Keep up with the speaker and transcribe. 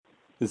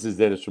This is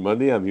Dennis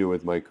Ramundi. I'm here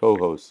with my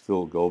co-host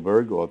Phil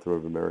Goldberg, author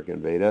of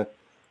American Veda.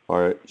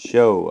 Our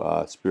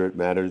show, Spirit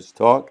Matters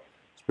Talk,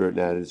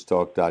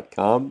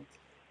 spiritmatterstalk.com,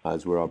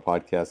 is where our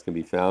podcast can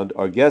be found.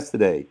 Our guest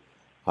today,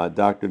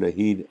 Dr.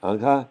 Nahid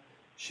Angha.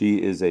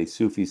 She is a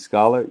Sufi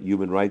scholar,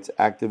 human rights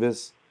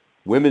activist,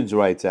 women's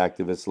rights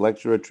activist,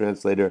 lecturer,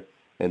 translator,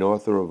 and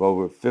author of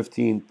over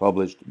 15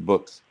 published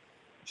books.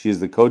 She is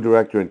the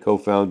co-director and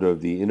co-founder of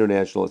the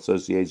International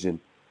Association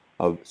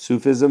of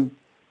Sufism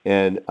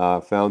and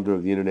founder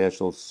of the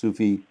International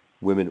Sufi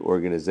Women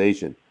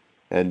Organization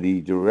and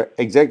the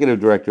executive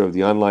director of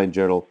the online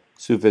journal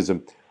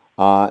Sufism.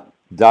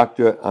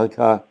 Dr.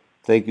 Anka,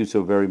 thank you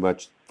so very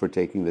much for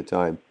taking the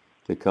time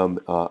to come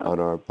on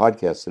our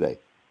podcast today.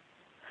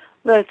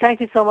 Well, thank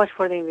you so much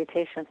for the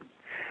invitation.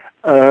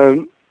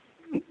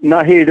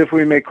 Nahid, if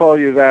we may call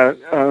you that,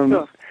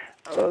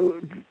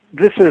 Sure.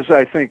 This is,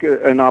 I think,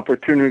 an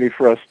opportunity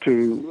for us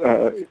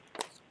to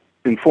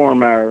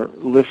inform our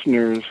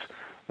listeners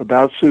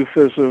about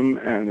Sufism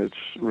and its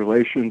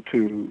relation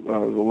to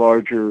the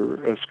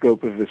larger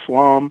scope of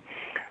Islam.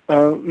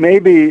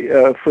 Maybe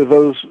for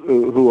those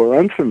who are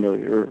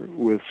unfamiliar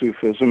with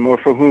Sufism, or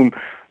for whom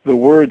the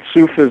word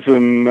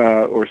Sufism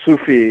or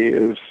Sufi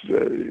is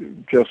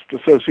just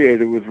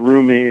associated with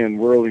Rumi and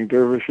whirling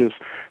dervishes,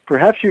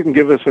 perhaps you can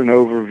give us an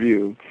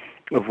overview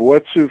of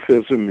what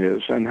Sufism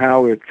is and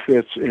how it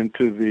fits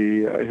into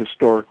the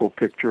historical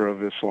picture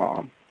of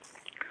Islam.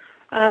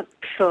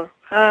 Sure.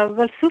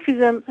 Well,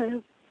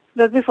 Sufism,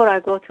 but before I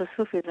go to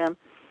Sufism,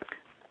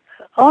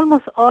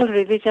 almost all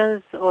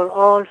religions or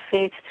all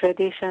faith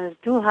traditions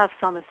do have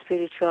some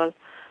spiritual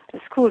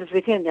schools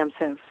within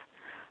themselves.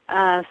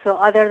 So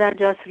other than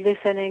just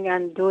listening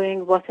and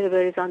doing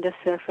whatever is on the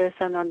surface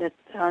and on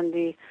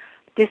the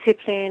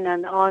discipline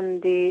and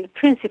on the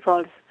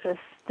principles,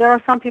 there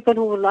are some people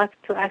who would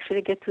like to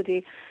actually get to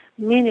the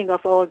meaning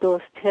of all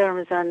those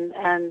terms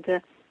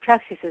and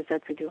practices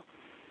that we do.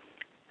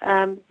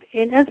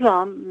 In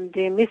Islam,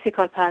 the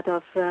mystical path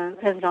of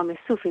Islam is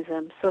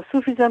Sufism. So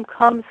Sufism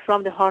comes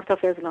from the heart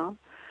of Islam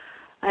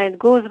and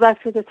goes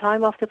back to the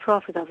time of the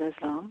Prophet of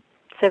Islam,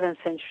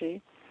 7th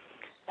century.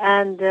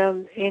 And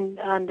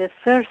on the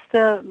first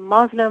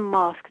Muslim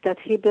mosque that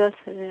he built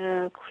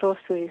close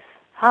to his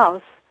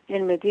house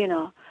in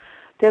Medina,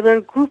 there were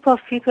a group of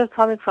people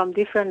coming from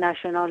different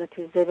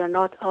nationalities. They were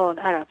not all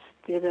Arabs.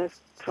 They were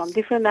from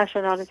different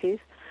nationalities.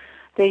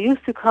 They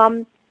used to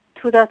come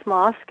to that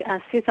mosque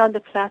and sit on the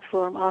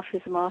platform of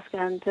his mosque,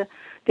 and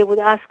they would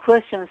ask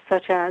questions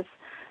such as,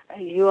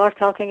 you are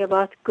talking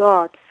about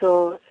God,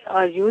 so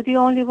are you the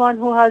only one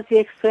who has the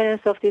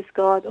experience of this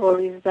God,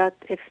 or is that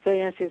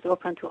experience is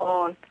open to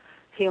all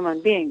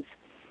human beings?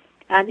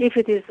 And if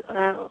it is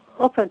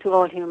open to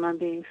all human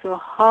beings, so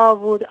how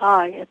would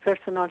I, a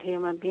personal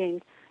human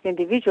being,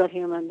 individual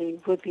human being,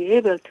 would be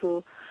able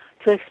to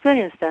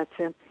experience that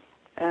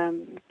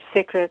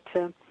sacred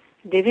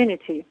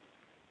divinity?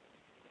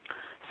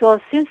 So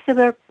since they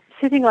were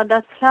sitting on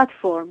that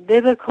platform,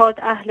 they were called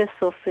Ahl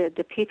Sufi,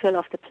 the people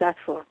of the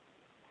platform.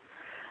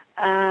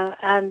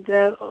 And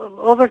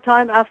over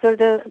time, after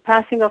the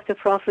passing of the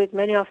Prophet,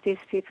 many of these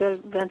people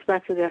went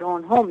back to their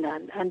own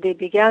homeland, and they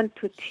began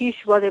to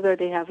teach whatever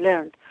they have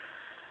learned.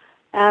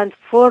 And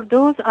for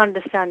those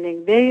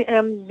understanding, they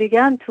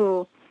began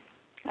to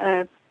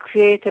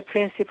create the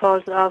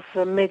principles of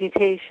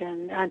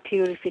meditation and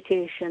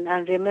purification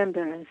and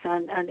remembrance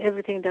and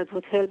everything that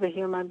would help a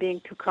human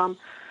being to come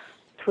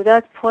to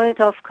that point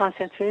of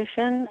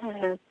concentration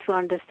to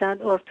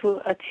understand or to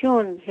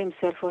attune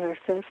himself or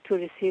herself to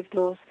receive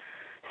those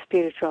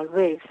spiritual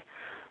waves.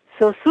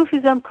 So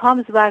Sufism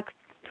comes back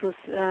to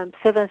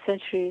 7th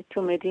century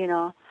to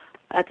Medina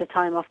at the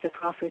time of the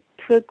Prophet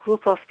to a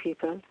group of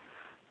people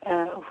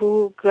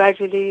who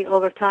gradually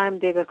over time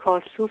they were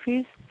called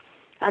Sufis.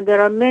 And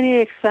there are many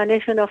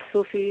explanations of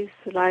Sufis,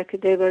 like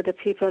they were the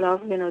people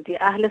of, the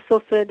Ahl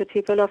Sufi, the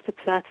people of the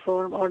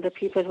platform, or the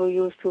people who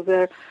used to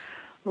wear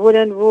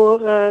wooden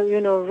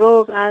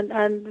robe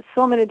and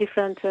so many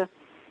different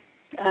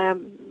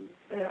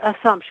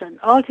assumptions.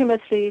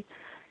 Ultimately,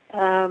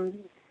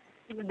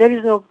 there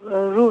is no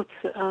root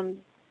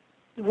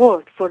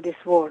word for this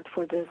word,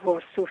 for the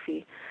word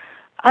Sufi.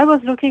 I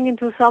was looking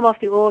into some of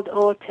the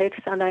old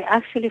texts, and I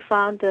actually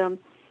found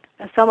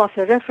some of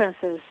the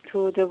references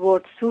to the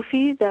word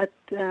Sufi that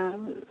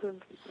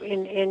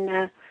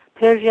in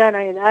Persian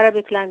and in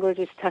Arabic language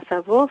is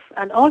tasawwuf,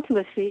 and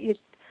ultimately it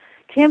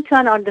came to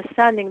an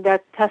understanding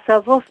that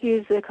tasawwuf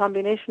is a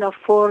combination of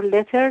 4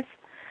 letters,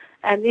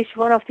 and each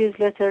one of these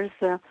letters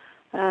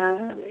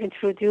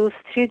introduced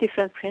 3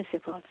 different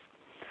principles.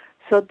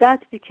 So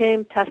that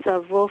became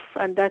tasawwuf,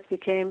 and that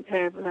became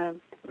a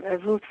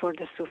root for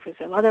the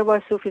Sufism.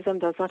 Otherwise, Sufism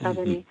does not have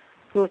any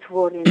root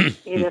word in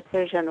either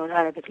Persian or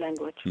Arabic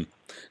language.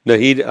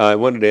 Nahid, I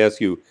wanted to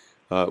ask you,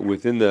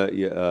 within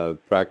the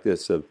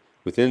practice of,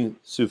 within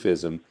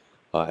Sufism,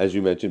 as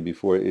you mentioned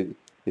before,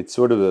 it's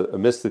sort of a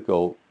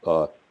mystical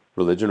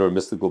religion or a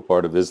mystical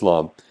part of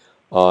Islam.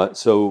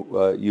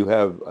 So you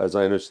have, as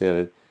I understand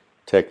it,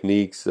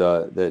 techniques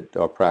that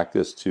are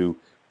practiced to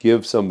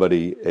give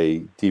somebody a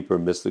deeper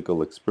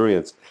mystical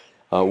experience.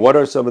 What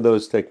are some of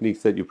those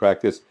techniques that you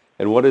practice,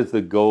 and what is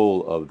the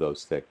goal of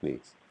those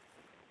techniques?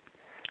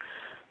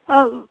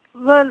 The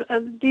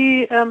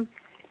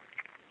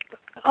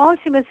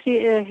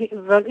ultimately,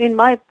 well, in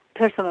my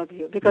personal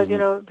view, because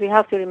we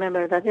have to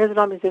remember that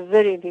Islam is a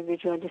very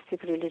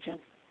individualistic religion.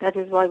 That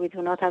is why we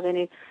do not have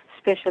any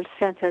special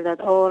center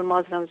that all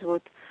Muslims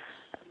would,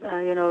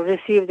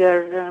 receive their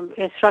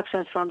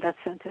instructions from that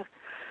center.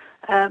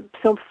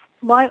 So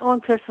my own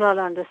personal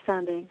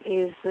understanding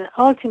is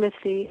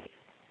ultimately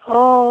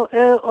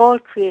all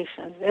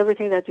creations,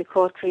 everything that we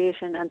call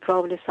creation and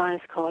probably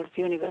science calls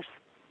universe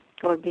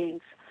or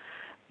beings,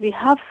 we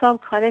have some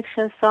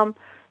connection, some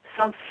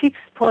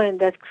fixed point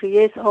that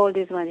creates all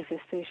these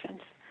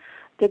manifestations.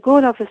 The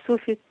goal of a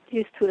Sufi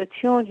is to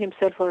attune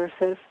himself or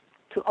herself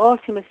to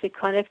ultimately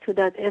connect to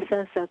that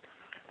essence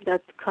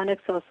that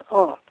connects us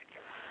all.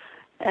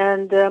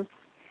 And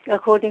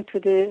according to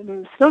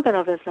the slogan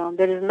of Islam,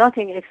 there is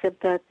nothing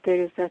except that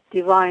there is that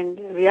divine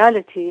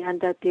reality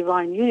and that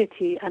divine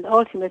unity, and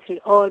ultimately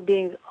all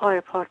beings are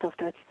a part of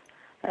that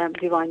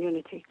divine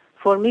unity.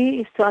 For me,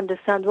 is to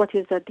understand what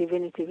is that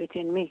divinity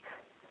within me.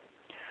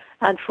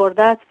 And for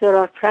that, there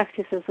are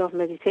practices of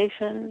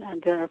meditation,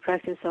 and there are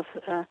practices of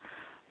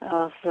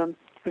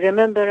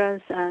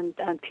remembrance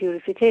and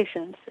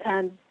purifications.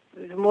 And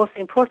the most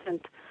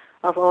important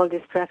of all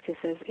these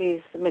practices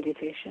is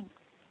meditation.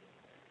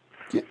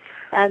 Yeah.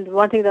 And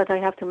one thing that I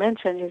have to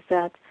mention is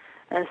that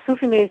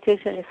Sufi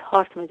meditation is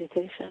heart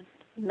meditation,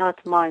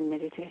 not mind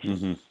meditation.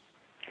 Mm-hmm.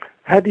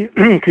 How do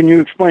you, can you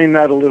explain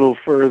that a little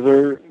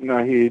further,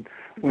 Nahid,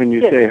 when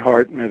you say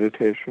heart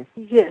meditation?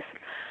 Yes.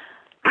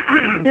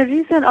 The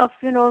reason of,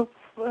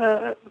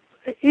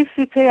 if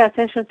we pay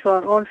attention to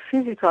our own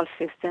physical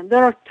system,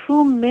 there are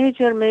two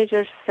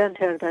major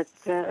centers that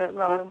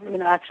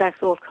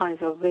attract all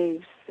kinds of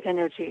waves,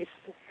 energies,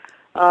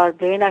 our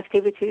brain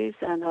activities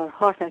and our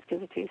heart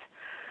activities.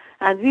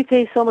 And we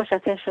pay so much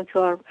attention to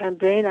our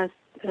brain and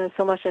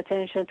so much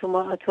attention to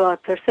our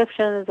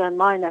perceptions and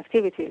mind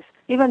activities,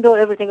 even though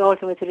everything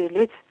ultimately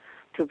leads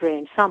to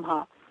brain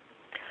somehow.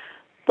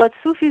 But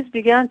Sufis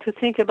began to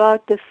think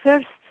about the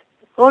first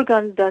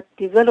organ that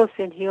develops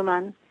in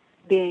human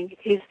being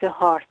is the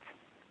heart.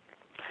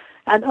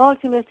 And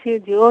ultimately,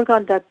 the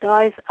organ that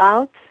dies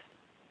out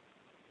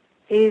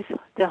is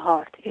the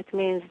heart. It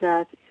means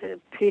that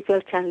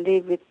people can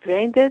live with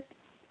brain death,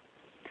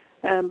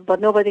 but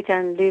nobody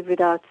can live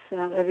without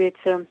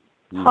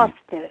heart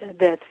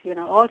death.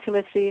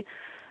 Ultimately,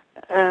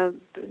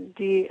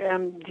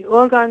 the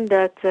organ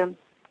that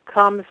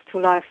comes to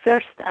life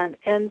first and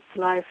ends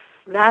life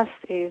last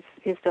is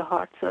the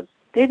heart. So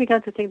they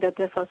began to think that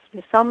there was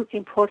some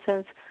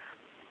important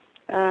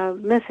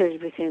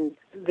message within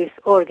this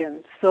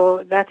organ.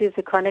 So that is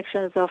the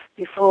connections of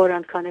before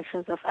and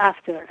connections of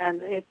after,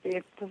 and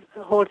it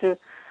holds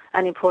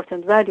an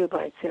important value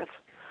by itself.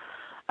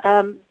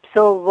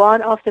 So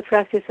one of the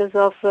practices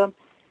of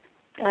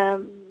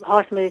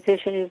heart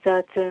meditation is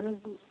that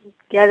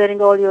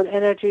gathering all your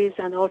energies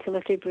and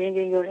ultimately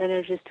bringing your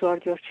energies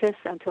toward your chest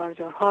and toward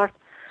your heart.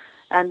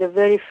 And the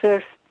very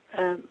first,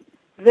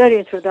 very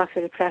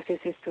introductory practice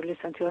is to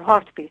listen to your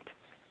heartbeat.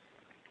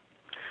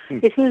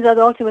 It means that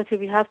ultimately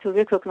we have to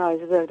recognize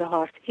where the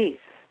heart is.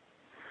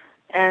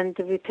 And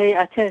we pay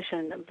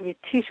attention. We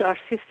teach our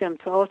system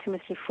to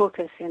ultimately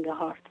focus in the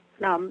heart.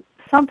 Now,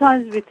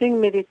 sometimes we think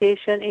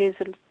meditation is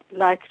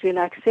like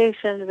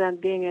relaxation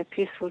and being in a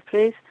peaceful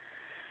place,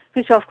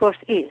 which of course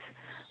is.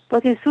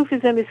 But in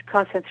Sufism, it's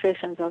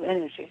concentrations of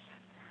energies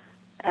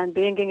and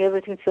bringing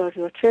everything towards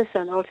your chest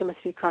and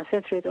ultimately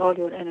concentrate all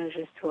your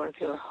energies towards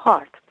your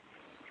heart.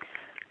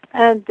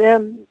 And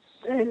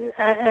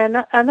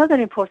another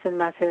important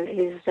matter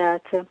is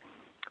that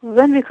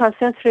when we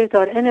concentrate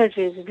our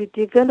energies, we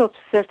develop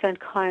certain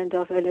kind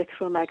of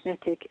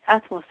electromagnetic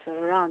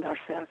atmosphere around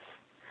ourselves.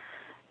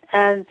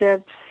 And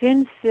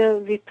since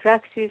we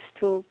practice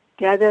to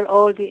gather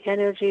all the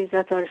energies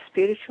that are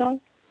spiritual,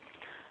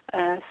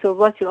 so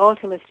what you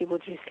ultimately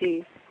would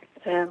receive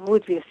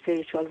would be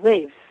spiritual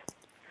waves.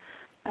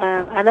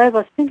 And I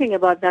was thinking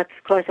about that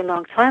quite a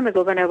long time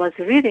ago when I was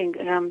reading,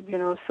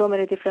 so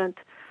many different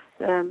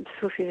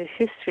Sufi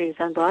histories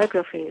and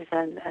biographies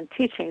and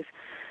teachings.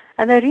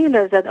 And I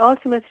realized that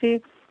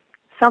ultimately,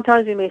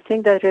 sometimes we may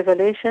think that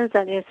revelations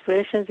and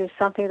inspirations is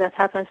something that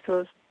happens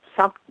to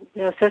some,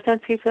 certain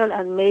people,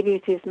 and maybe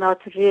it is not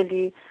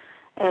really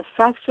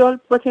factual.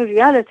 But in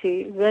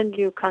reality, when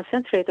you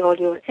concentrate all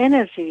your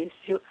energies,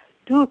 you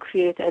do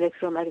create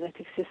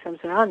electromagnetic systems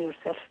around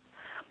yourself,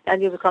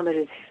 and you become a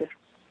receiver.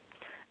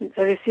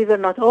 A receiver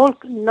not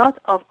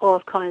of all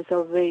kinds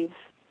of waves,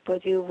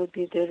 but you would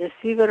be the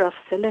receiver of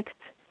select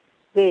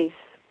waves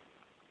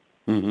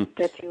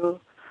that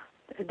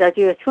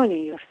you attune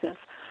in yourself.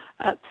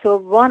 So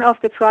one of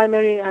the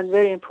primary and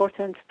very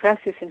important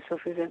practices in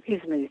Sufism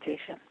is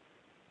meditation.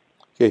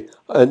 Okay,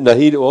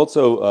 Nahid,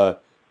 also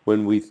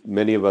when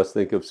many of us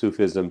think of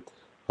Sufism,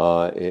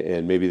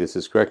 and maybe this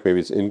is correct, maybe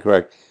it's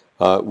incorrect,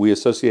 we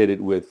associate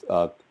it with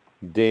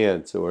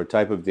dance, or a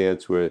type of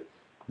dance where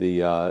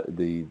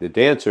the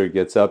dancer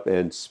gets up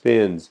and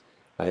spins.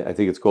 I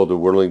think it's called a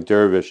whirling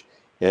dervish.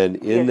 And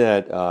in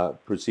Yes.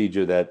 that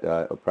procedure, that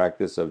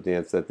practice of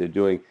dance that they're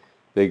doing,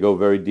 they go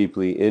very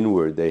deeply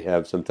inward. They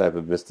have some type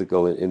of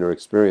mystical and inner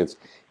experience.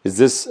 Is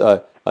this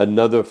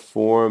another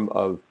form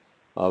of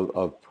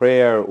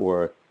prayer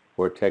or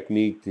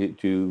technique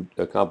to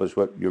accomplish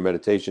what your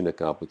meditation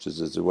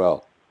accomplishes as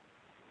well?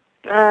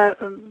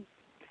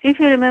 If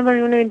you remember,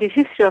 in the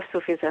history of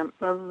Sufism,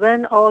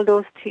 when all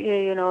those,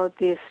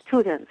 the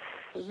students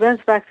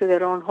went back to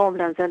their own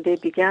homelands and they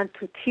began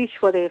to teach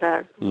what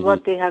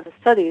they have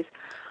studied,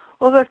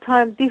 over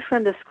time,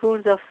 different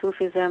schools of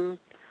Sufism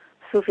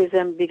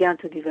began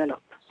to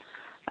develop,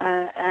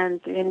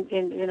 and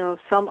in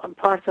some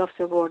parts of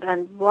the world.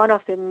 And one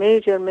of the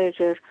major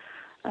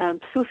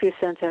Sufi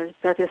centers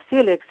that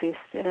still exists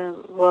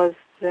was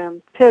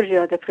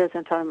Persia, the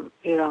present time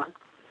Iran.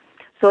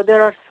 So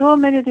there are so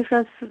many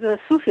different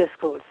Sufi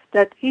schools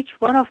that each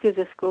one of these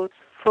schools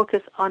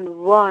focus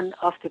on one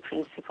of the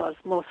principles.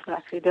 Most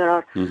likely, there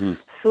are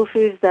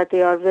Sufis that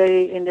they are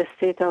very in the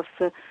state of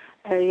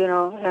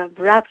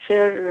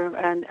rapture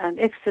and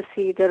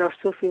ecstasy. There are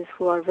Sufis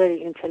who are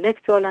very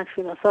intellectual and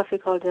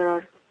philosophical. There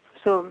are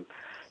some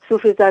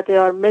Sufis that they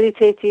are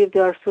meditative.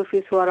 There are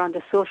Sufis who are on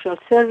the social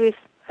service,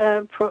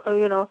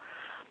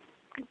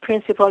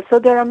 principles. So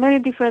there are many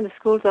different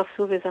schools of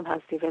Sufism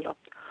has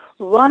developed.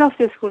 One of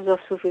the schools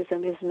of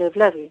Sufism is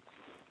Mevlevi,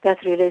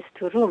 that relates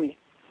to Rumi.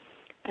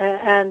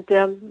 One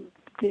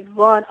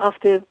of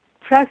the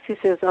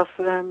practices of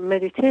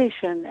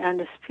meditation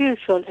and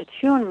spiritual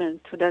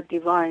attunement to that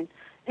divine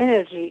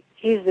energy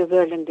is the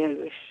whirling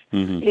dervish.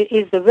 It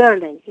is the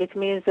whirling. It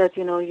means that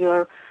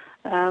you're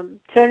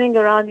turning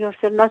around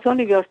yourself. Not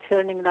only you're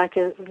turning like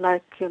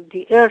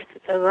the earth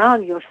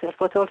around yourself,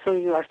 but also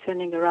you are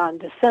turning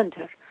around the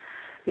center,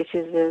 which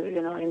is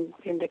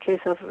in the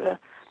case of the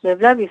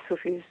Mevlevi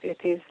Sufis,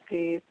 it is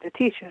the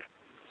teacher.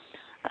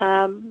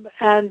 And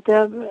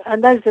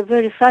that is a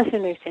very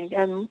fascinating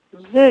and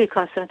very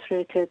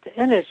concentrated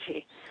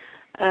energy,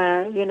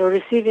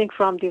 receiving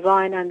from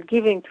divine and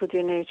giving to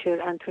the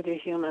nature and to the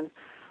human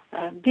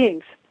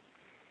beings.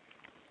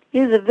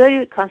 It is a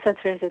very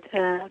concentrated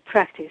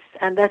practice,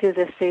 and that is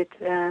a state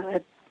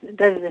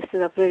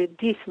of very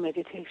deep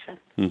meditation.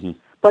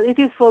 But it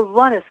is for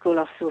one school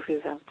of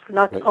Sufism,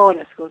 not all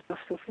schools of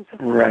Sufism.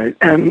 Right,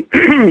 and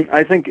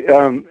I think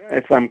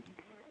if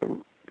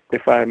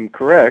I'm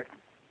correct,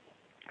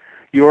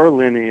 your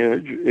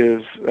lineage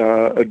is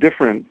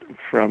different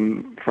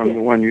from the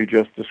one you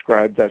just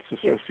described. That's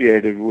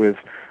associated with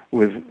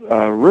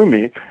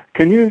Rumi.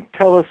 Can you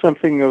tell us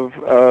something of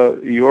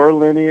your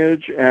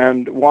lineage?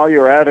 And while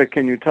you're at it,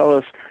 can you tell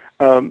us?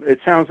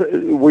 It sounds.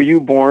 Were you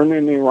born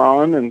in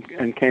Iran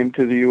and came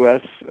to the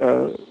U.S.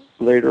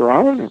 Later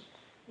on?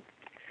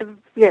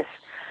 Yes.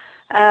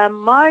 I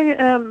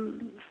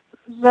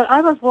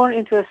was born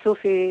into a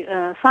Sufi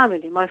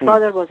family. My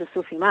father was a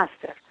Sufi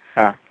master.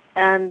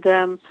 And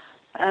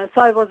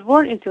so I was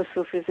born into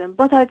Sufism,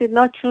 but I did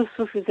not choose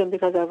Sufism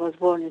because I was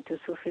born into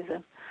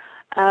Sufism.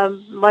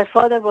 My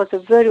father was a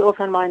very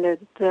open-minded,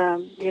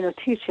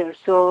 teacher,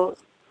 so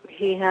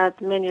he had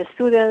many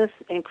students,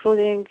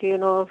 including,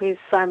 his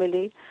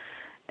family.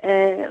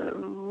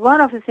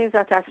 One of the things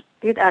that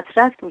did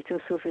attract me to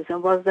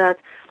Sufism was that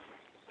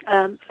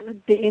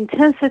the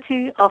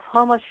intensity of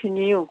how much he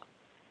knew.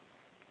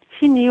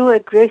 He knew a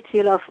great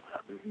deal of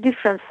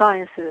different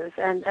sciences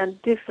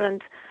and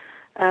different,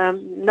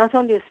 not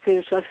only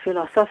spiritual,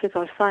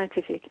 philosophical,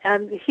 scientific,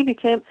 and he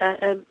became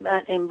an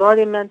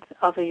embodiment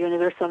of a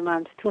universal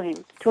man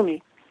to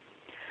me.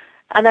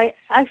 And I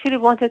actually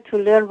wanted to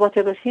learn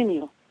whatever he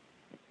knew.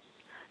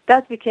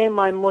 That became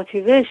my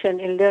motivation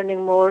in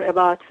learning more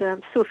about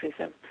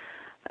Sufism.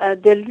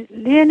 The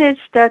lineage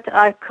that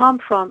I come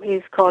from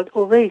is called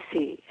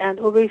Owaisi, and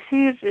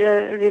Owaisi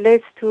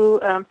relates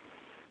to,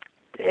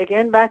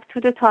 again back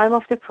to the time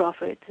of the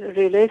Prophet,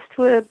 relates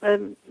to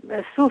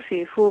a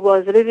Sufi who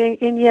was living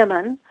in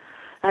Yemen,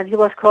 and he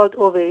was called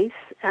Owais,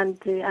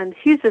 and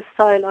his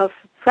style of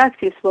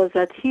practice was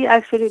that he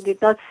actually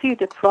did not see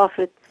the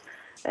Prophet,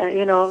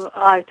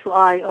 eye to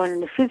eye or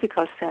in a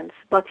physical sense,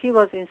 but he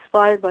was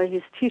inspired by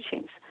his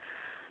teachings.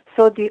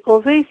 So the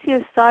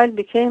Owaisi style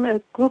became a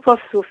group of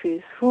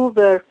Sufis who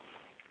were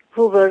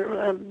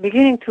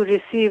beginning to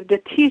receive the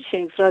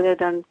teachings rather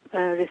than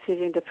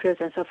receiving the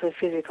presence of a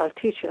physical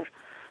teacher.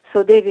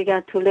 So they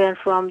began to learn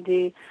from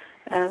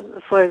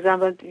for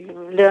example,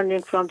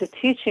 learning from the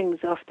teachings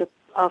of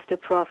the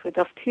Prophet,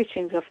 of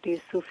teachings of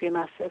these Sufi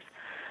masters.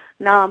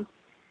 Now,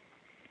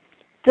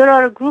 there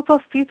are a group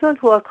of people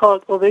who are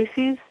called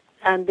Owaisis,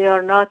 and they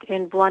are not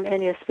in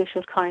any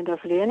special kind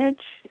of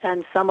lineage,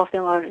 and some of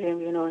them are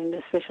in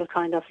a special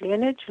kind of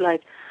lineage,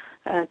 like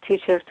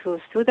teacher to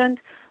student,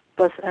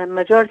 but a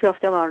majority of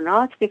them are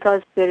not,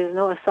 because there is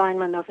no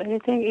assignment of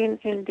anything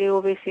in the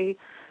Owaisi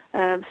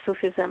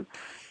Sufism.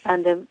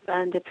 And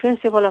the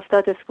principle of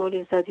that school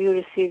is that you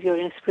receive your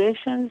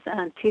inspirations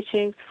and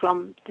teachings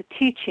from the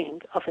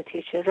teaching of a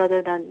teacher,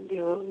 rather than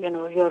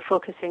you're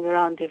focusing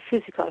around the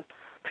physical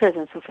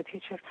presence of a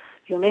teacher.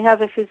 You may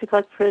have a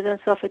physical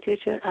presence of a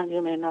teacher, and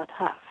you may not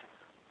have.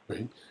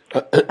 Right.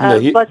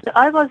 But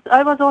I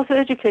was also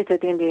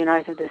educated in the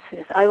United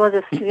States. I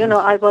was,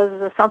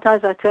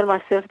 sometimes I tell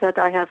myself that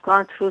I have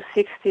gone through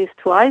 60s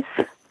twice.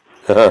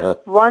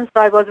 Once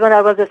when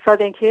I was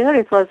studying here,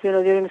 it was,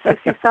 during the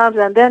 60s times,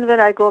 and then when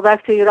I go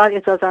back to Iran,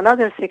 it was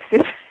another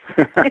 60s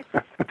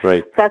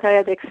Right. that I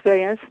had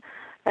experienced.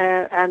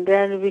 And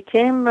then we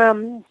came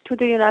to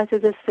the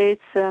United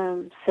States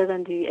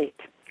 78.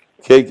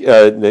 Okay,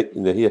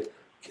 Nahia,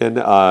 can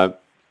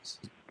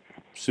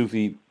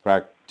Sufi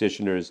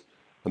practitioners,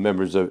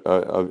 members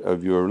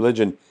of your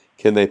religion,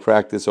 can they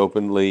practice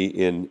openly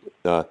in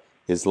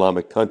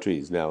Islamic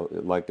countries now,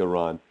 like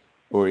Iran,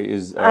 or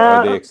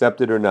are they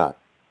accepted or not?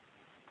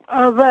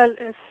 Well,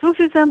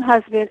 Sufism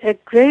has been a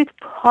great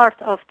part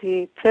of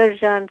the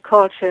Persian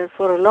culture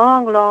for a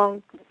long,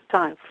 long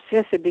time,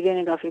 since the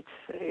beginning of its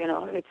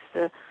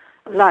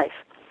life.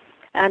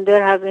 And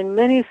there have been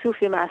many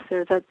Sufi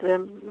masters that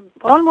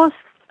almost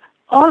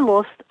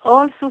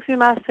all Sufi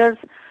masters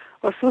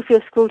or Sufi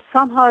schools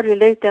somehow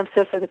relate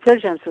themselves to the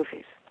Persian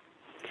Sufis.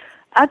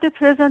 At the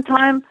present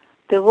time,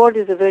 the world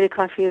is a very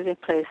confusing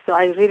place, so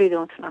I really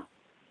don't know.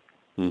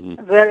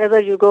 Mm-hmm. Wherever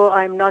you go,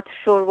 I'm not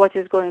sure what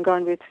is going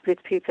on with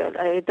people.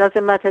 It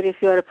doesn't matter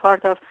if you are a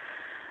part of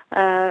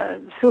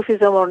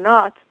Sufism or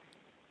not.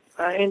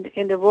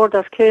 In the world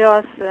of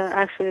chaos,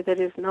 actually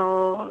there is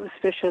no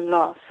special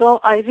law. So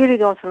I really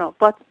don't know.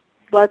 But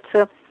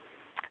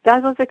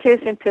that was the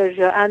case in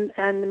Persia,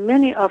 and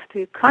many of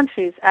the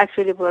countries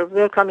actually were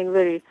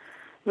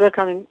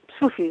welcoming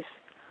Sufis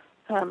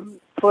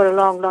for a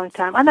long, long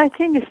time. And I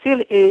think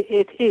still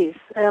it is.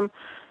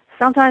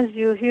 Sometimes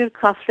you hear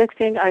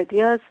conflicting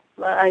ideas.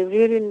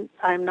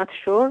 I'm not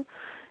sure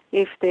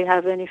if they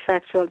have any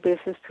factual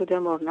basis to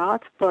them or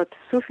not, but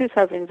Sufis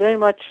have been very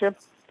much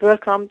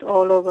welcomed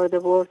all over the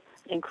world,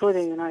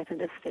 including the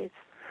United States.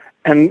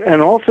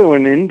 And also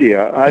in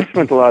India. I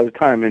spent a lot of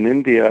time in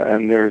India,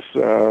 and there's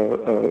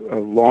a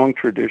long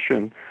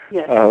tradition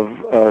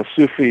of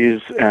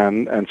Sufis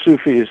and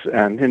Sufis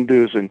and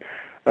Hindus and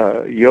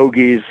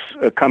yogis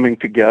coming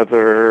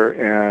together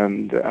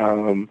and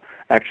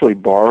actually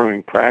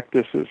borrowing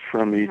practices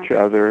from each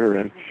other,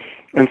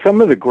 and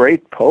some of the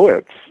great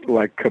poets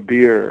like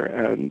Kabir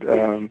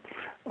and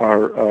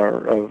are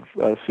of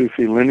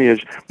Sufi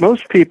lineage.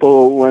 Most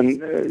people,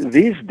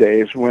 these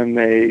days, when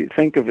they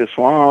think of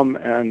Islam,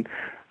 and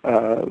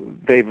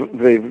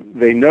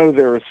they know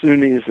there are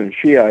Sunnis and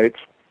Shiites,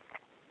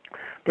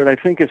 but I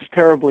think it's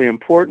terribly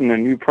important,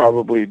 and you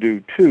probably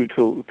do too,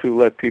 to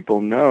let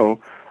people know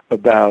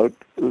about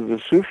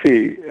the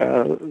Sufi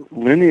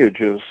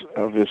lineages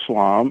of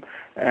Islam,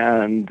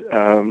 and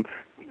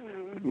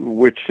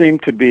which seem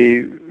to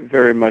be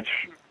very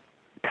much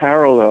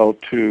parallel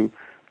to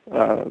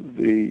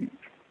the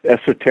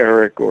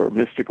esoteric or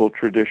mystical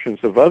traditions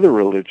of other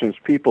religions.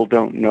 People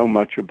don't know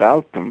much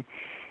about them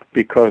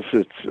because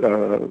it's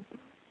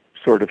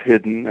sort of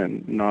hidden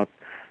and not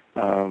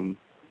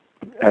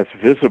as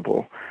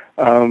visible.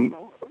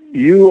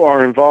 You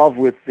are involved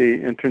with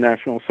the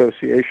International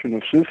Association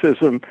of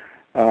Sufism,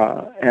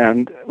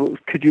 and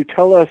could you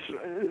tell us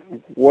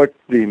what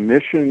the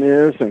mission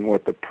is and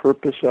what the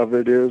purpose of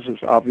it is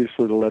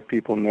obviously to let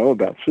people know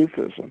about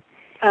Sufism.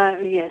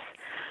 Yes.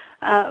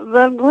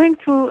 Well, going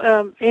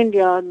to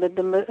India,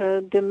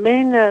 the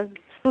main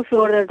Sufi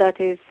order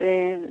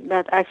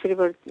that actually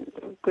were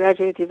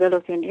gradually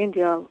developed in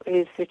India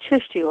is the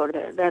Chishti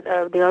order. That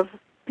they are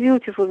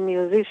beautiful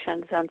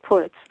musicians and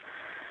poets.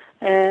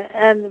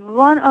 And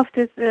one of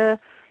the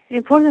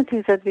important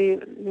things that we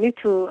need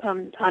to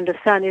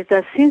understand is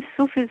that since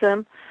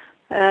Sufism,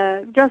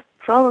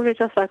 probably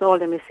just like all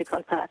the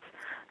mystical paths,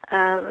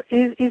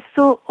 is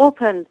so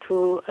open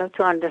to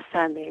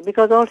understanding,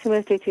 because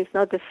ultimately it is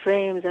not the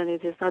frames and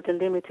it is not the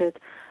limited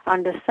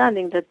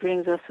understanding that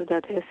brings us to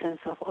that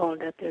essence of all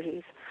that there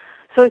is.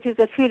 So it is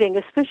a feeling,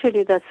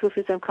 especially that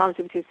Sufism comes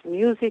with its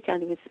music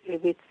and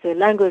with the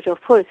language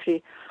of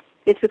poetry.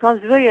 It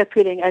becomes very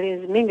appealing and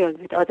is mingled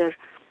with other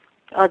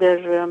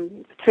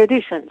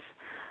traditions.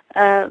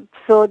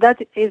 So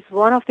that is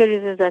one of the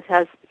reasons that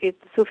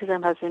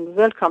Sufism has been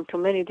welcomed to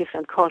many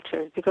different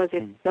cultures, because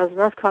it does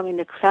not come in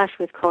a clash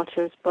with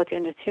cultures, but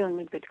in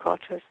attunement with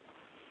cultures.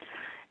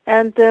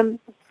 And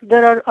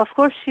there are, of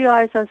course,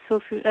 Shiites and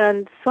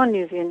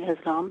Sunnis in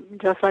Islam,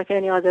 just like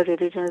any other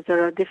religions.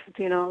 There are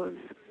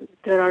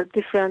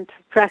different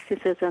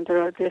practices and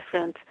there are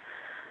different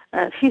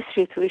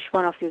history to each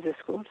one of these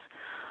schools.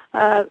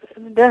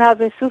 There have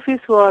been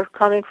Sufis who are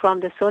coming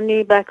from the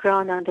Sunni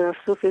background, and there are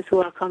Sufis who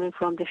are coming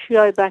from the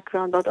Shiite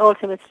background, but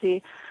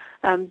ultimately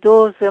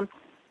those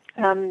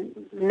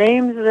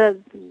names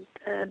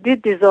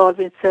did dissolve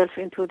itself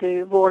into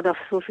the world of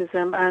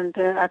Sufism, and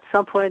at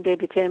some point they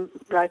became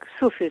like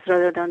Sufis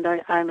rather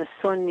than I'm a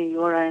Sunni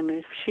or I'm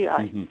a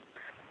Shiite.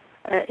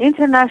 Mm-hmm.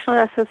 International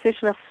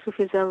Association of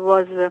Sufism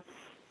was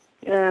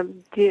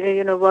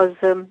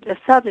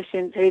established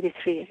in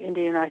 '83 in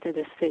the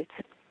United States.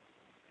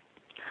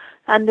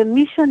 And the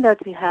mission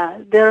that we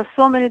have, there are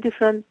so many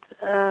different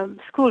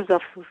schools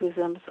of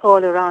Sufism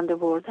all around the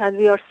world, and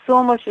we are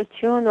so much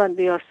attuned and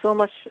we are so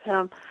much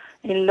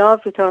in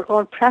love with our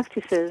own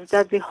practices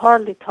that we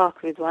hardly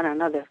talk with one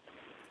another.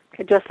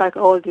 Just like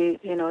all the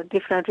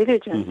different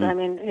religions. Mm-hmm. I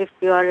mean, if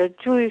you are a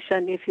Jewish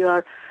and if you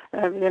are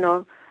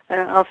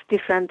of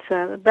different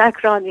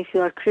background, if you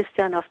are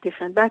Christian of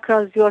different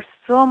backgrounds, you are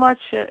so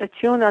much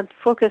attuned and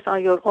focused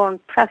on your own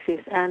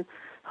practice, and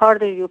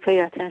hardly you pay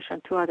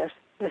attention to others.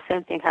 The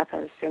same thing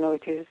happens.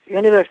 It is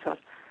universal,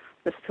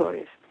 the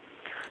stories.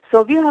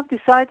 So we have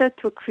decided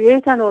to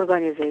create an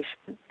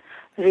organization,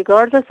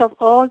 regardless of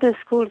all the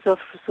schools of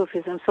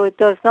Sufism. So it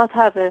does not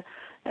have a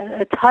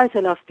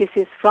title of this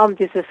is from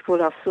this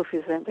school of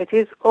Sufism. It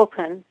is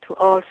open to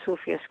all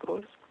Sufi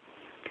schools.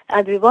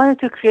 And we wanted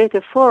to create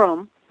a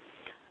forum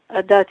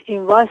that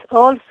invites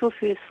all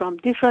Sufis from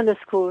different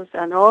schools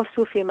and all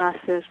Sufi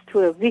masters to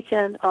a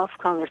weekend of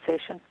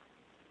conversation.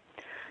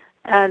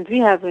 And we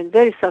have been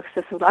very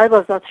successful. I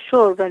was not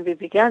sure when we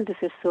began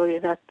this story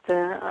that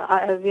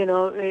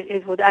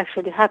it would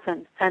actually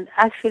happen, and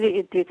actually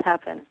it did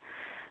happen.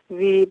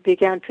 We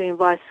began to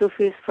invite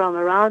Sufis from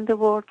around the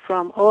world,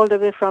 from all the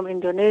way from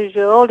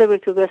Indonesia, all the way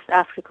to West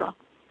Africa,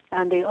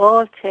 and they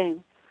all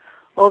came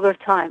over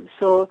time.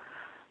 So,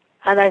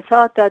 and I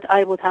thought that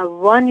I would have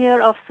 1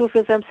 year of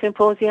Sufism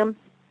symposium.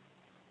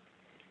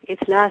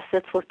 It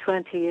lasted for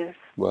 20 years.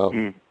 Wow.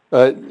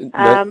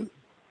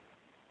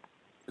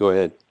 Go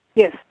ahead.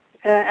 Yes,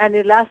 and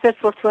it lasted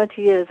for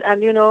 20 years.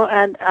 And,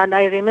 and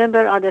I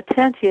remember on the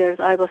 10th year,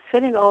 I was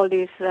telling all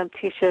these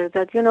teachers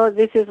that,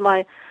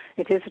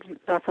 it is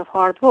lots of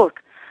hard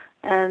work.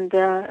 And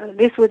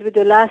this would be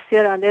the last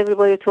year, and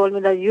everybody told me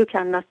that you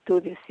cannot do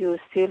this. You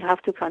still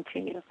have to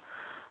continue.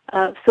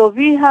 So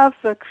we have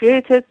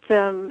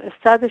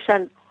established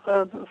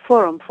a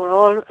forum for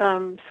all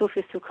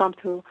Sufis to come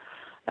to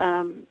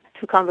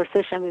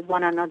conversation with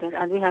one another,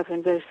 and we have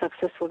been very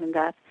successful in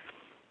that.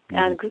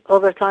 And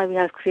over time, we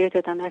have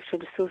created an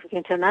actually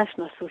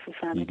international Sufi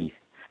family.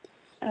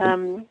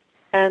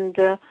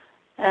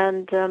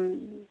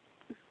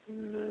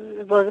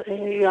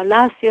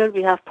 Last year,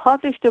 we have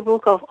published a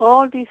book of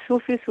all these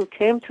Sufis who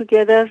came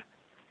together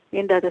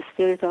in that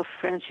spirit of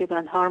friendship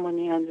and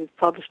harmony, and we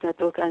published that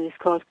book, and it's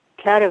called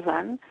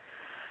Caravan.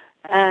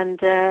 And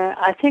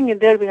I think in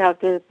there we have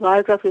the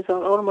biographies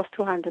of almost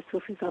 200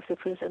 Sufis of the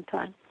present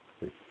time.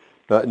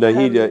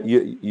 Nahid,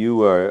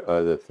 you are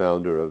the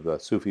founder of the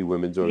Sufi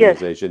Women's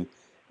Organization,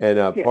 yes.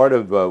 And part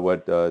of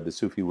what the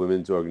Sufi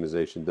Women's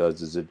Organization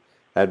does is it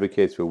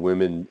advocates for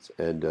women's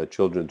and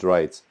children's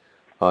rights.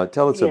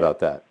 Tell us about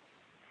that.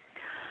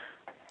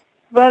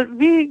 Well,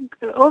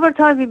 over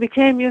time we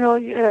became,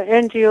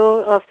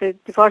 NGO of the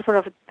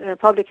Department of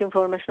Public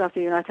Information of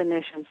the United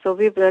Nations. So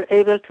we were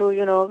able to,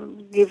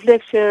 give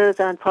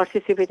lectures and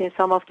participate in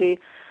some of the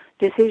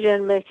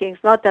decision makings.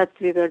 Not that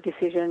we were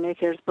decision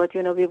makers, but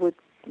we would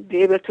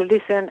be able to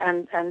listen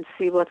and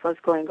see what was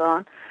going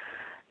on.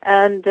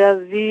 And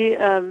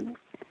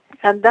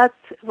and that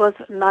was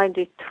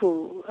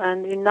 92.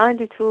 And in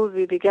 92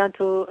 we began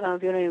to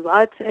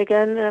invite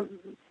again.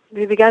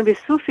 We began with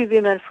Sufi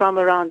women from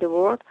around the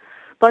world,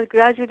 but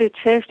gradually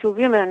changed to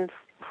women,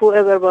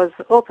 whoever was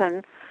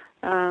open,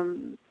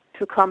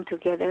 to come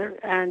together.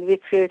 And we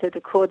created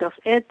a code of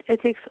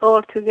ethics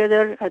all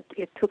together.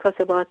 It took us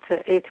about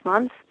 8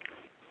 months.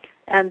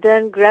 And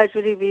then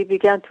gradually we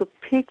began to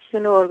pick,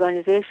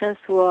 organizations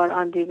who are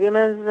on the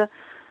women's,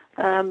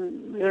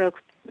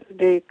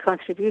 they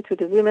contribute to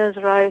the women's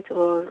right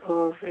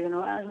or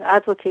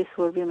advocates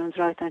for women's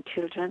rights and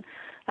children.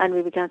 And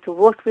we began to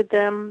work with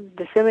them,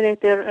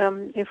 disseminate their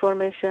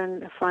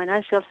information,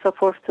 financial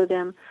support to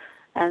them,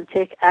 and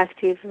take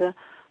active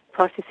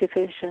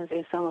participations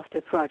in some of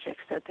the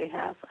projects that they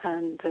have.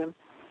 And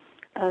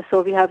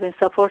so we have been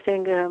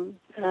supporting,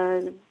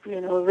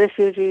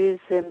 refugees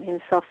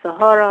in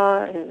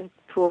Sub-Sahara,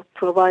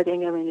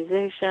 providing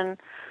immunization,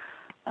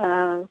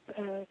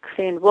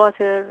 clean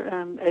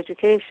water,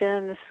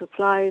 education,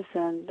 supplies,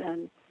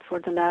 and for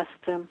the last,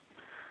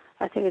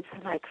 I think it's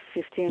like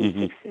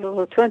 15, 16,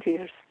 or 20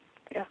 years.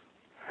 Yeah.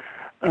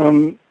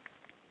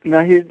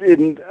 Now,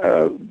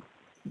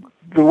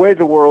 the way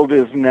the world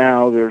is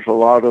now, there's a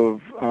lot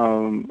of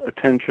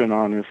attention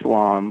on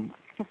Islam.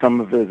 Some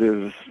of it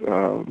is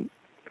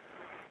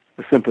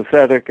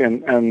sympathetic,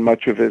 and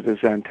much of it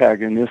is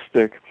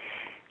antagonistic.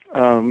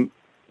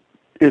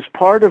 Is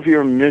part of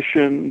your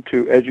mission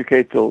to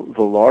educate the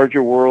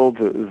larger world,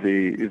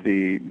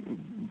 the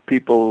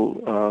people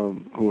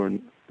who are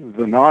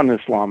the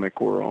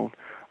non-Islamic world,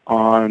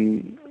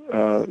 on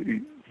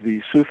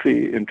the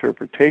Sufi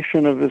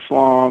interpretation of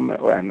Islam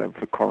and of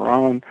the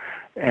Quran,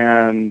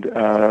 and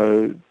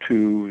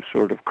to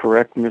sort of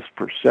correct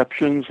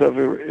misperceptions of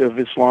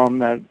Islam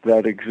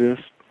that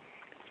exist?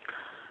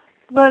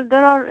 Well,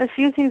 there are a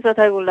few things that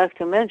I would like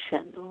to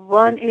mention.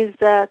 One is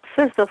that,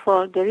 first of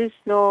all, there is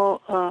no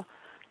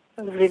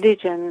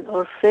religion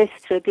or faith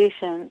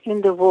tradition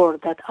in the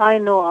world that I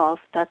know of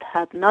that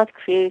had not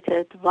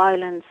created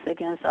violence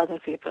against other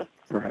people.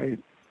 Right.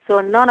 So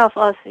none of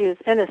us is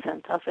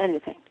innocent of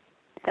anything.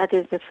 That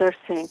is the first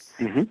thing.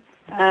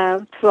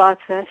 Mm-hmm. Throughout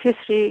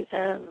history,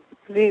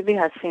 we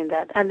have seen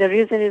that. And the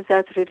reason is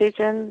that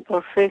religion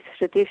or faith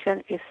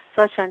tradition is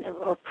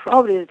or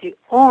probably is the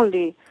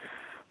only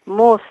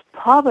most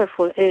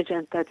powerful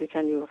agent that we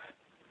can use.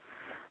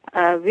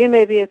 We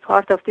may be a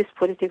part of this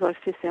political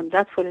system,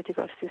 that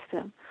political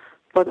system,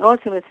 but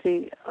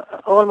ultimately,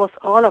 almost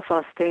all of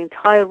us, the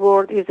entire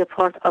world, is a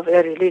part of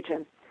a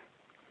religion.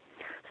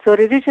 So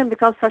religion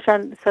becomes such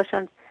an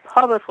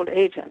powerful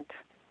agent,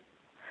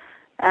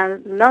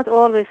 and not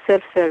always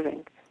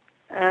self-serving,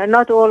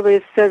 not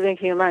always serving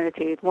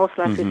humanity. It's most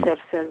likely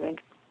self-serving.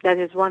 That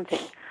is one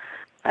thing.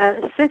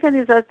 Second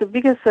is that the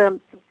biggest,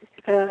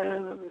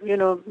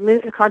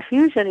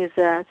 confusion is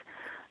that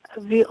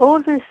we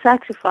always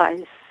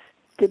sacrifice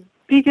the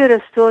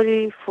bigger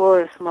story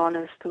for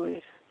smaller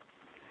stories.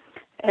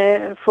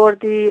 For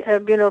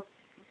the,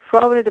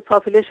 probably the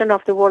population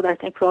of the world, I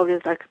think probably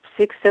is like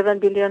 6-7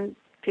 billion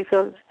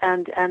people,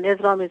 and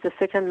Islam is the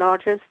second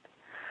largest.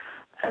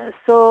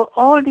 So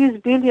all these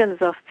billions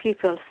of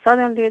people,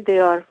 suddenly they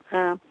are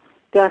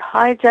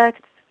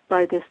hijacked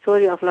by the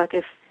story of like,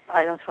 if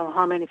I don't know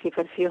how many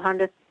people, a few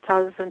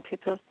 100,000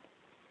 people.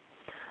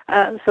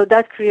 So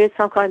that creates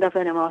some kind of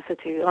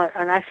animosity,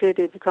 and actually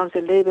it becomes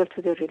a label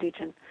to the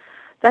religion.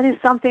 That is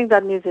something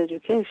that needs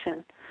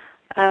education.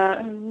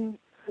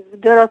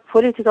 There are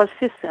political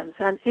systems,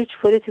 and each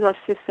political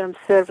system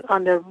serves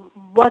under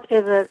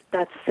whatever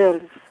that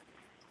serves.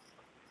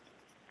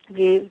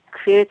 We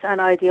create an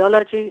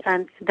ideology,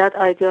 and that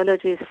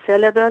ideology is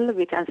sellable.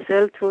 We can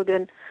sell to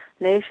the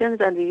nations,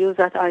 and we use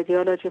that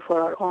ideology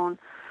for our own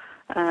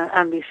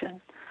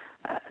ambition.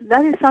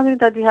 That is something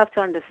that we have to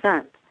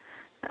understand.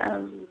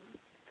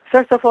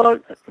 First of all,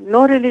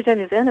 no religion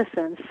is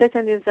innocent.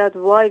 Second is that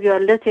why we are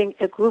letting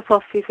a group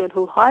of people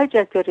who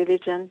hijack the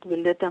religion, we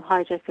let them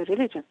hijack the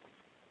religion.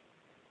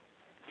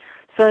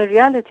 So in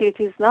reality, it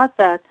is not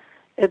that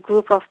a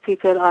group of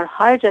people are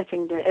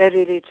hijacking a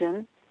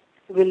religion.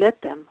 We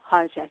let them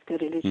hijack the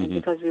religion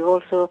because we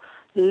also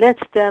let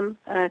them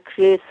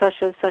create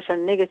such a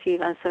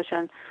negative and such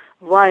a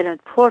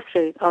violent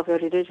portrait of a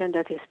religion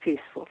that is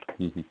peaceful.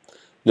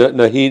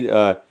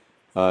 Naheed,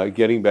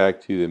 getting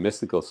back to the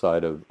mystical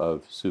side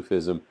of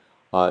Sufism,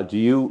 do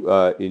you,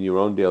 in your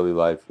own daily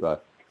life,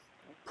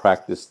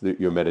 practice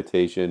your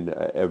meditation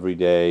every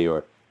day,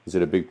 or is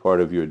it a big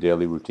part of your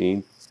daily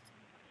routine?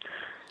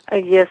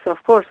 Yes,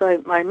 of course,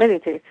 I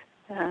meditate.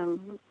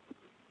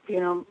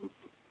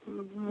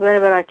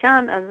 Whenever I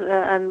can,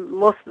 and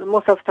most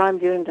of the time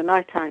during the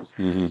night time,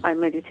 I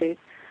meditate.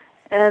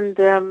 And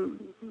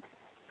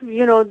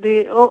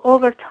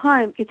over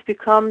time it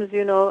becomes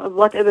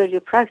whatever you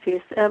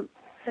practice, and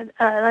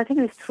I think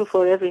it's true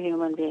for every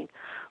human being.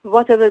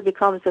 Whatever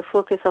becomes the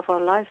focus of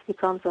our life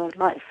becomes our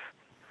life.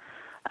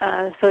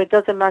 So it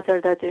doesn't matter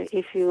that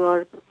if you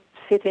are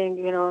sitting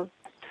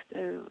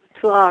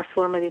 2 hours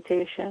for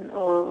meditation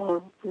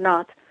or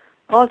not.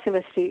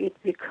 Ultimately, it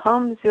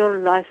becomes your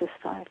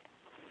lifestyle.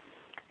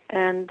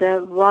 And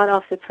one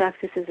of the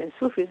practices in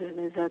Sufism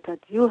is that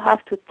you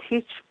have to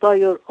teach by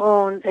your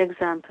own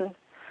example.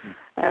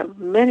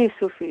 Many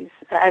Sufis,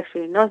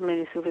 actually not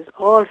many Sufis,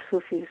 all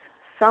Sufis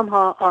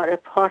somehow are a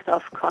part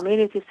of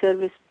community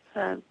service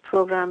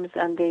programs,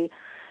 and they,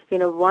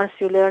 once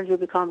you learn, you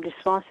become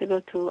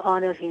responsible to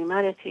honor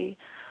humanity,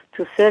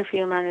 to serve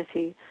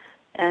humanity,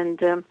 and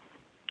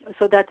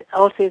so that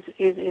also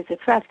is a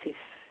practice.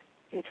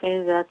 It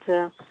means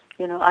that,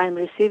 I'm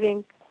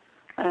receiving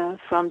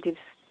from this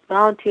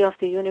bounty of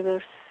the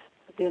universe,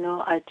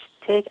 I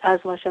take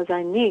as much as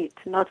I need,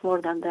 not more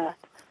than that.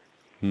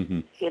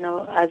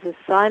 As a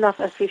sign of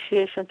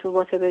appreciation to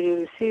whatever you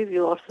receive,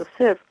 you also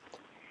serve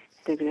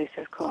the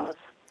greater cause.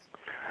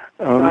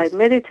 So I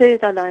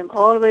meditate, and I'm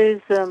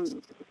always,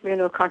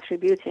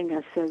 contributing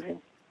and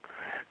serving.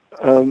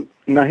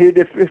 Naheed,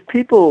 if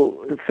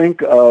people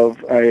think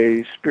of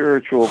a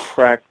spiritual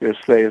practice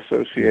they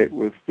associate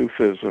with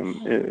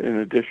Sufism, in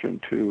addition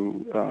to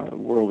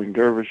whirling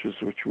dervishes,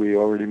 which we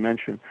already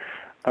mentioned,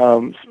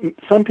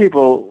 some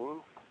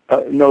people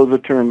know the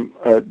term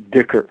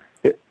dhikr,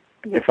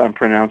 if I'm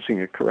pronouncing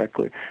it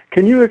correctly.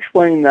 Can you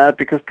explain that?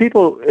 Because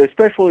people,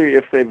 especially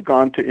if they've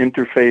gone to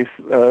interfaith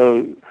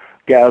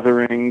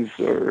gatherings,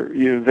 or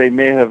they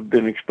may have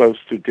been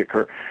exposed to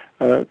dhikr.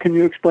 Can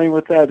you explain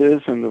what that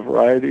is and the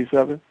varieties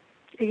of it?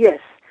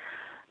 Yes.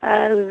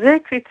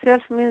 Zikr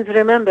itself means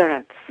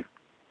remembrance.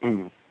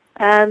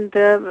 And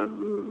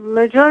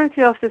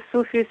majority of the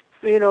Sufis,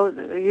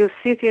 you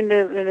sit in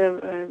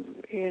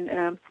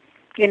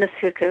a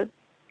circle,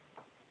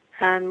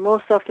 and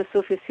most of the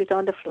Sufis sit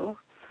on the floor.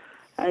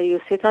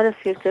 You sit on a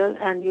circle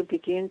and you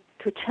begin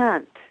to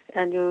chant,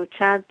 and you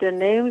chant the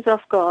names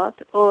of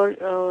God, or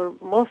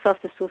most of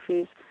the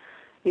Sufis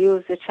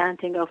use the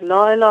chanting of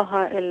La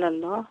ilaha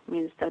illallah,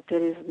 means that there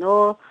is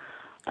no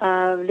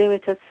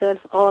limited self,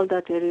 all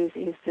that there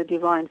is the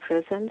divine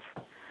presence.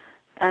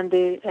 And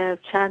they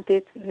chant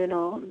it,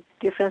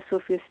 different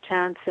Sufis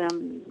chant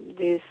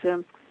this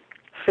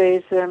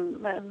phrase,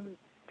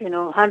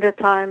 100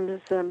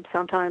 times,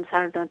 sometimes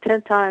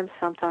 110 times,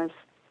 sometimes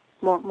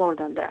more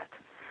than that.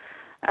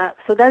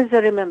 So that is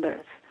a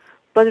remembrance.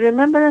 But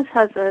remembrance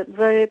has a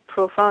very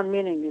profound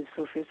meaning in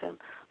Sufism.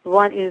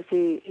 One is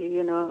the,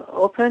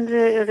 open,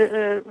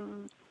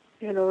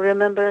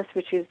 remembrance,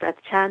 which is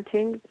that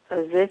chanting, a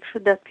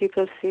zikr that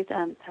people sit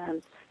and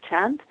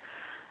chant.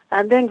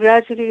 And then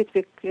gradually,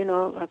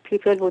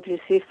 people would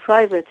receive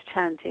private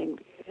chanting.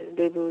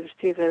 They will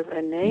receive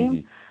a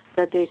name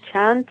that they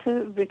chant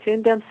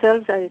between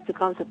themselves, and it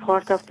becomes a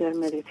part of their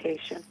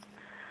meditation.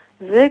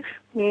 Zikr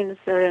means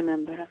a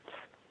remembrance.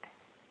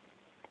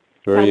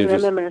 Very and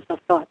interesting. remembrance of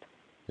God.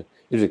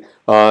 Interesting.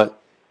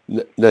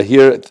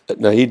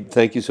 Nahid,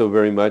 thank you so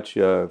very much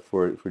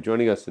for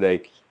joining us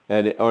today.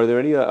 And are there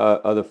any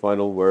other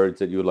final words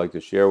that you would like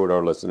to share with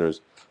our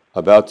listeners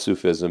about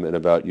Sufism and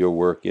about your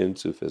work in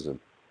Sufism?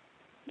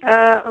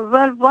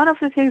 Well, one of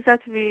the things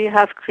that we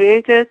have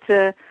created,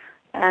 and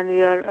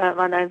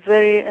I'm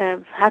very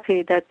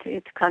happy that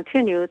it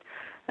continued,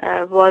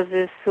 was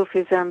the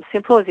Sufism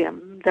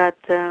Symposium that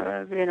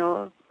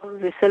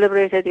we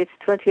celebrated its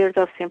 20 years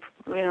of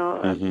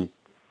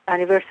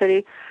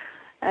anniversary,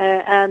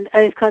 and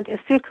it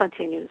still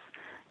continues.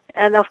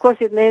 And of course,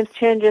 it names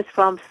changes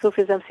from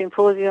Sufism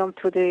Symposium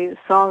to the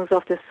Songs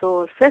of the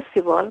Soul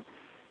Festival.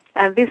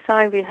 And this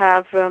time we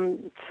have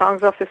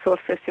Songs of the Soul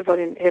Festival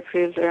in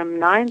April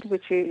 9th,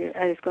 which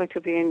is going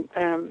to be in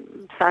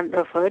San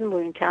Rafael,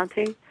 Marin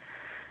County.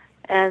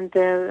 And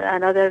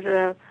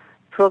another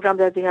program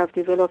that we have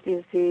developed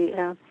is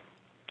the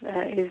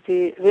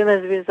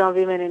Women's Wisdom,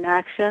 Women in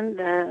Action,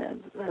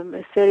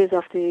 a series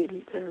of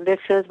the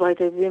lectures by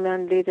the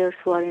women leaders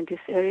who are in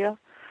this area.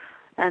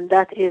 And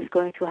that is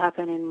going to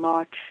happen in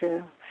March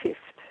 5th,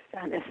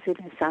 and it's still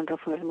in San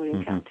Rafael,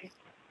 Marin County.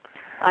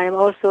 I am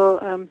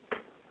also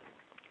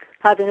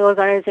have been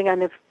organizing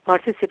and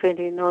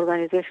participating in the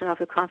organization of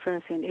a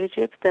conference in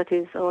Egypt that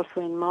is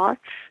also in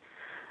March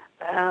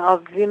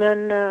of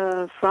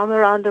women from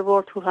around the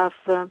world who have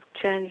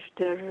changed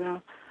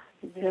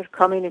their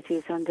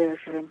communities and their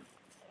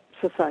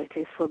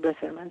societies for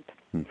betterment.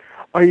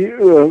 Are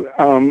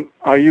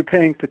you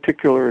paying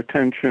particular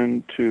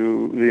attention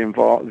to the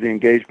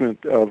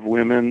engagement of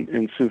women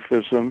in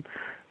Sufism?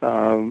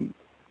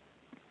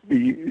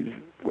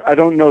 I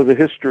don't know the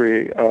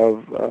history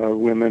of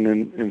women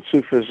in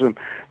Sufism,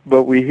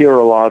 but we hear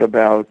a lot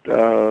about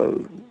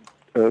the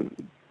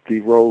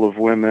role of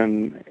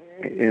women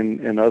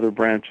in other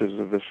branches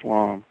of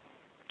Islam.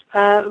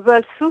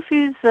 Well,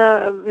 Sufis,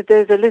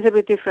 there's a little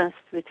bit difference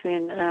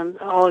between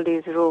all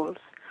these roles.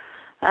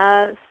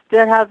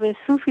 There have been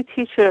Sufi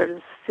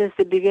teachers since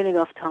the beginning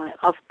of time,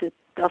 of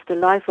the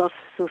life of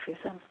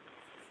Sufism.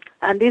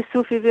 And these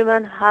Sufi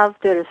women have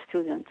their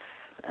students.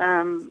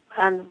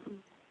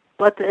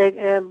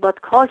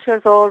 But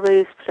cultures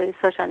always play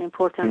such an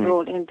important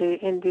role in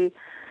the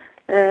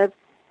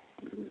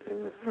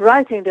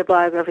writing the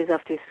biographies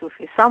of these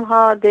Sufis.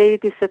 Somehow they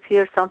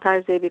disappear.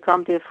 Sometimes they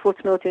become the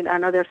footnote in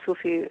another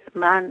Sufi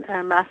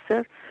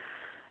master.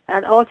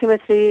 And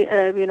ultimately,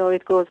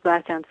 it goes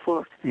back and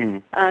forth.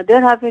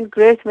 There have been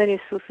great many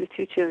Sufi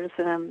teachers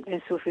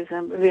in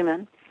Sufism,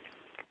 women.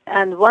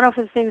 And one of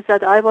the things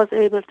that I was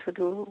able to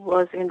do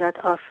was in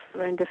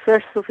the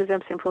first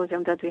Sufism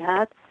Symposium that we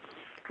had,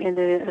 in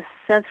the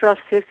central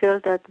circle,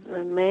 that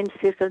main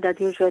circle that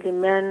usually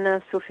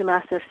men Sufi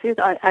masters sit,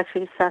 I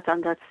actually sat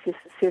on that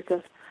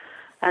circle.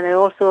 And I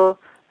also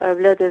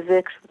led a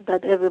zikr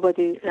that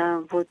everybody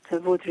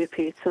would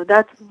repeat. So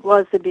that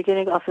was the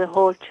beginning of a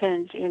whole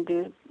change in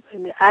the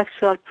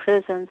actual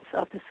presence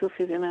of the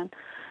Sufi women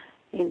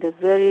in the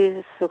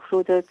very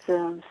secluded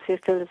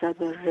circles that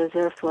were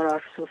reserved for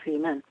our Sufi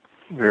men.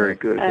 Very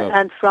good.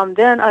 And from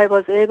then I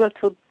was able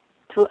to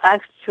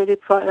actually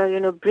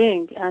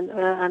bring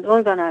and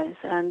organize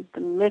and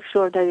make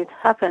sure that it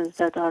happens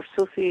that our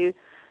Sufi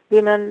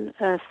women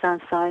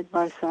stand side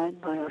by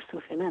our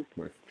Sufi men.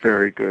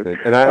 Very good.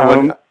 And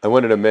I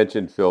wanted to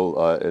mention, Phil,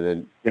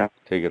 and then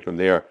take it from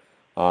there.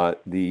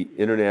 The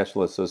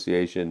International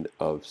Association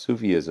of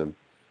Sufism,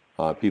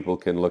 people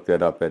can look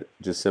that up at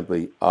just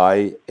simply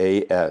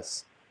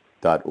ias.org.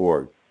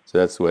 So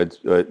that's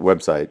the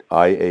website,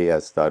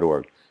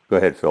 ias.org. Go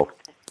ahead, Phil.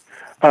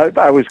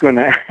 I was going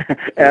to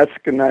ask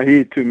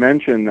Nahid to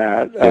mention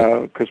that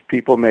because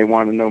people may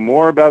want to know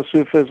more about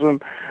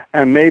Sufism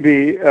and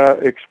maybe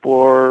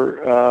explore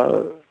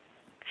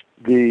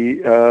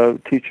the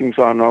teachings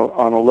on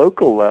a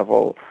local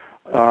level.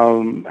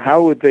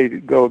 How would they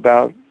go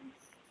about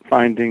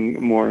finding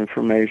more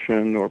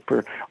information, or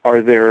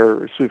are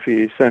there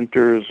Sufi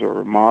centers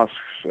or mosques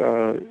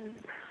throughout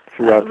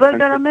the country?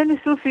 There are many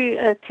Sufi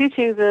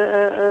teachings.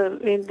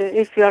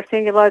 If you are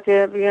thinking about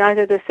the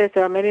United States,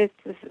 there are many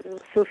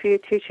Sufi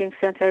teaching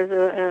centers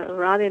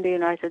around in the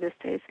United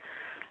States.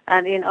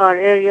 And in our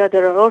area,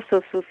 there are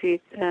also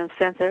Sufi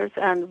centers.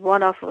 And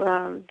one of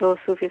those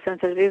Sufi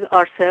centers is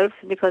ourselves,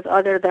 because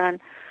other than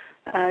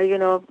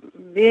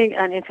being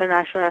an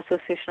international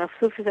association of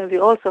Sufism, we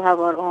also have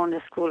our own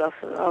school of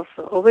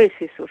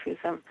Owaisi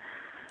Sufism.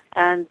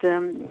 And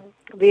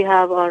we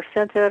have our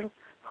center,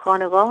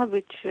 Khanaqah,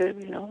 which,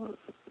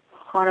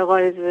 Khanaqah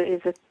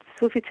is a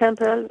Sufi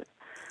temple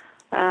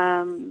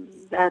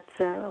That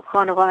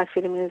Khanaqah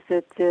actually means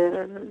that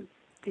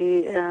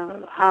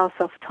the house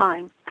of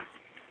time.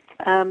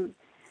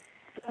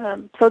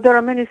 So there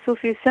are many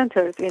Sufi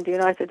centers in the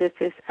United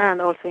States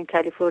and also in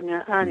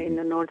California and in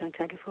the Northern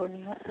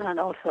California and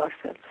also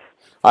ourselves.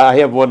 I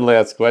have one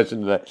last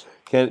question.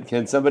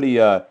 Can somebody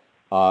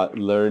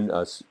learn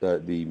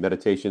the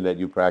meditation that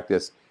you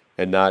practice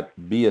and not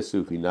be a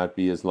Sufi, not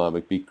be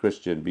Islamic, be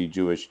Christian, be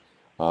Jewish?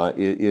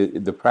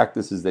 The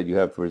practices that you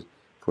have for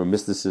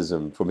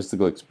mysticism, for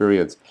mystical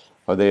experience,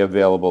 are they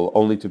available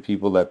only to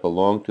people that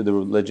belong to the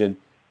religion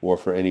or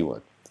for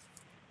anyone?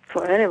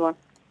 For anyone.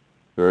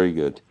 Very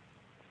good.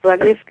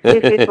 But if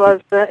it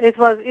was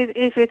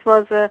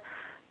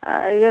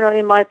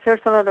in my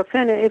personal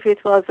opinion, if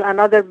it was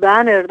another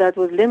banner that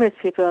would limit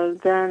people,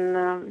 then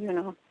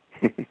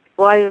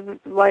why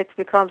it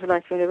becomes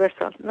like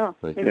universal? No,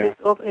 Right.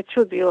 it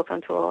should be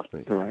open to all.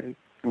 Right.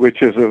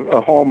 Which is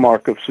a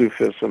hallmark of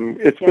Sufism.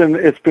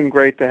 It's been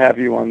great to have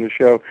you on the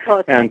show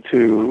and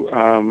to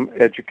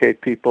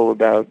educate people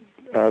about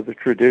the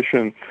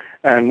tradition.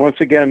 And once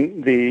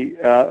again, the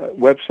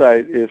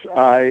website is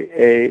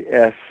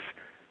IAS.org,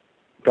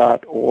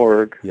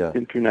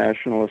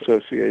 International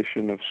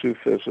Association of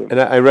Sufism. And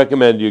I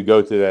recommend you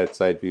go to that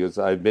site because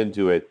I've been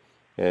to it,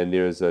 and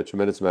there's a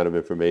tremendous amount of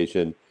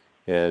information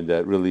and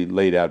really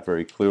laid out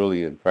very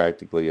clearly and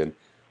practically. And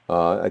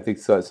I think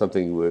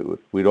something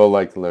we'd all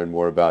like to learn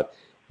more about.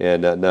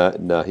 And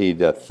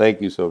Naheed,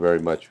 thank you so very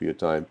much for your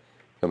time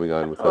coming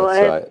on with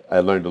us. I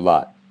learned a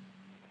lot.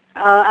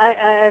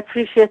 I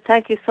appreciate.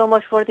 Thank you so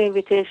much for the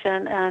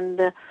invitation,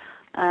 and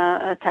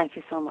thank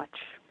you so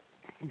much.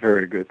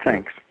 Very good.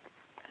 Thanks.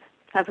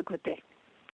 Have a good day.